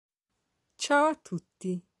Ciao a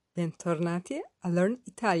tutti, bentornati a Learn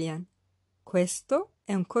Italian. Questo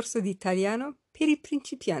è un corso di italiano per i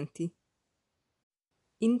principianti.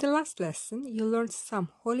 In the last lesson, you learned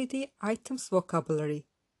some holiday items vocabulary.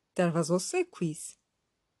 There was also a quiz.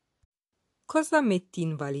 Cosa metti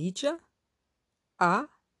in valigia? A.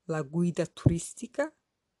 La guida turistica.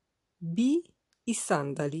 B. I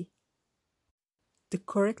sandali. The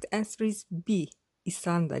correct answer is B. I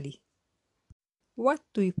sandali. What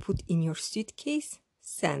do you put in your suitcase?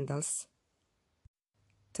 Sandals.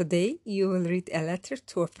 Today you will read a letter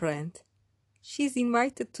to a friend. She is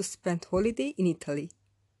invited to spend holiday in Italy.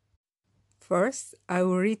 First, I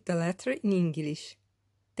will read the letter in English,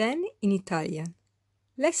 then in Italian.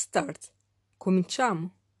 Let's start.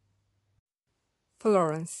 Cominciamo.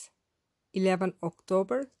 Florence, 11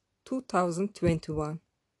 October 2021.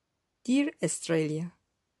 Dear Australia,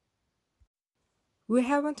 we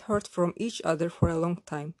haven't heard from each other for a long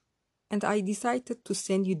time, and I decided to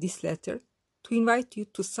send you this letter to invite you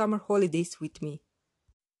to summer holidays with me.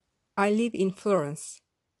 I live in Florence.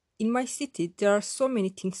 In my city, there are so many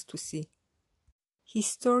things to see.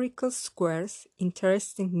 Historical squares,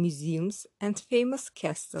 interesting museums, and famous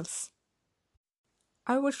castles.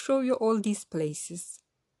 I will show you all these places,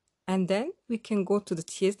 and then we can go to the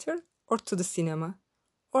theater or to the cinema,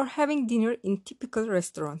 or having dinner in typical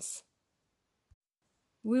restaurants.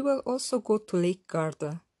 We will also go to Lake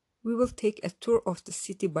Garda. We will take a tour of the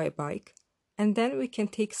city by bike, and then we can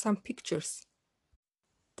take some pictures.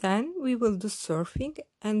 Then we will do surfing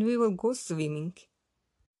and we will go swimming.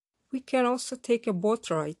 We can also take a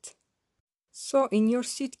boat ride. So in your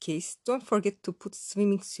suitcase, don't forget to put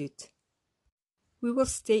swimming suit. We will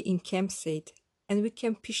stay in campsite and we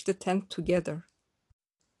can pitch the tent together.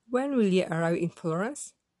 When will you arrive in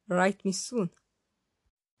Florence? Write me soon.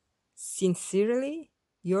 Sincerely,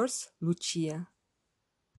 yours, Lucia.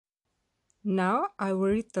 Now I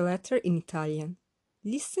will read the letter in Italian.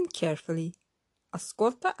 Listen carefully.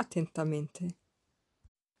 Ascolta attentamente.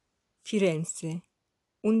 Firenze,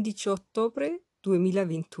 11 ottobre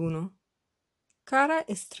 2021. Cara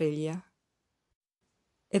Estrella,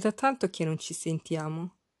 è da tanto che non ci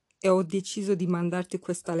sentiamo e ho deciso di mandarti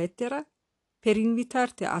questa lettera per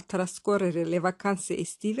invitarti a trascorrere le vacanze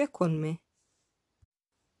estive con me.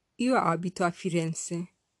 Io abito a Firenze.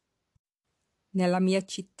 Nella mia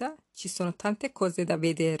città ci sono tante cose da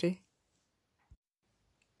vedere.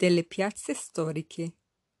 Delle piazze storiche,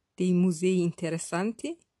 dei musei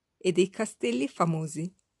interessanti e dei castelli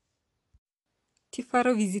famosi. Ti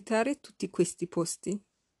farò visitare tutti questi posti.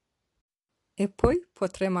 E poi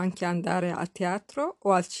potremo anche andare a teatro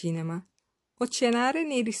o al cinema, o cenare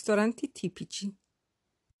nei ristoranti tipici.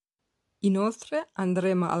 Inoltre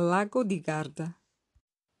andremo al lago di Garda.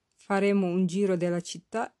 Faremo un giro della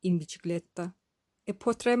città in bicicletta e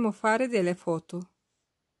potremo fare delle foto.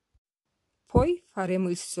 Poi faremo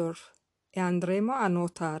il surf e andremo a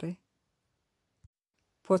nuotare.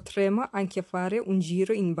 Potremo anche fare un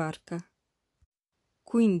giro in barca.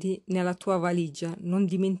 Quindi nella tua valigia non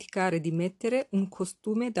dimenticare di mettere un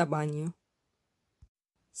costume da bagno.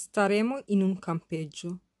 Staremo in un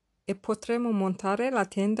campeggio e potremo montare la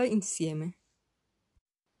tenda insieme.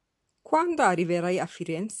 Quando arriverai a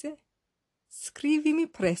Firenze? Scrivimi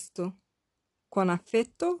presto. Con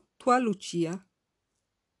affetto, tua Lucia.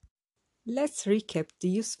 Let's recap the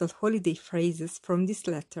useful holiday phrases from this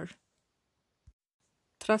letter.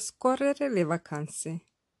 Trascorrere le vacanze.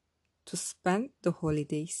 To spend the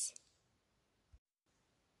holidays.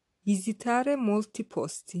 Visitare molti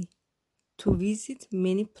posti. To visit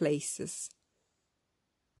many places.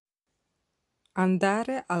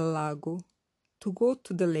 Andare al lago. To go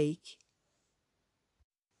to the lake.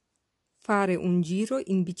 Fare un giro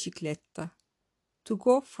in bicicletta. To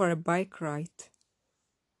go for a bike ride.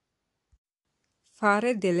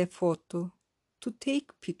 Fare delle foto. To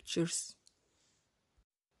take pictures.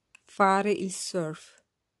 Fare il surf.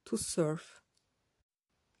 To surf.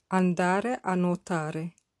 Andare a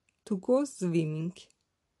nuotare. To go swimming.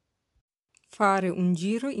 Fare un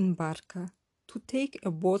giro in barca. To take a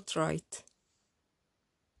boat ride.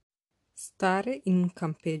 Stare in un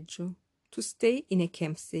campeggio. To stay in a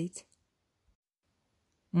campsite.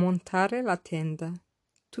 Montare la tenda.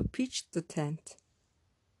 To pitch the tent.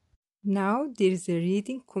 Now there is a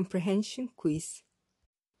reading comprehension quiz.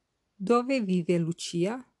 Dove vive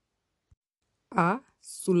Lucia? A.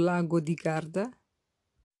 Sul lago di Garda.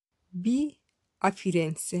 B. A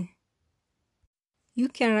Firenze. You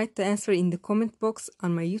can write the answer in the comment box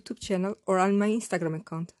on my YouTube channel or on my Instagram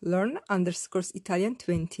account,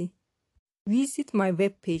 learn_Italian20. Visit my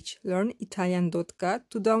webpage, learnitalian.ga,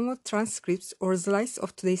 to download transcripts or slides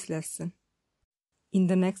of today's lesson. In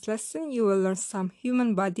the next lesson, you will learn some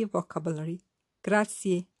human body vocabulary.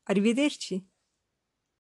 Grazie, arrivederci.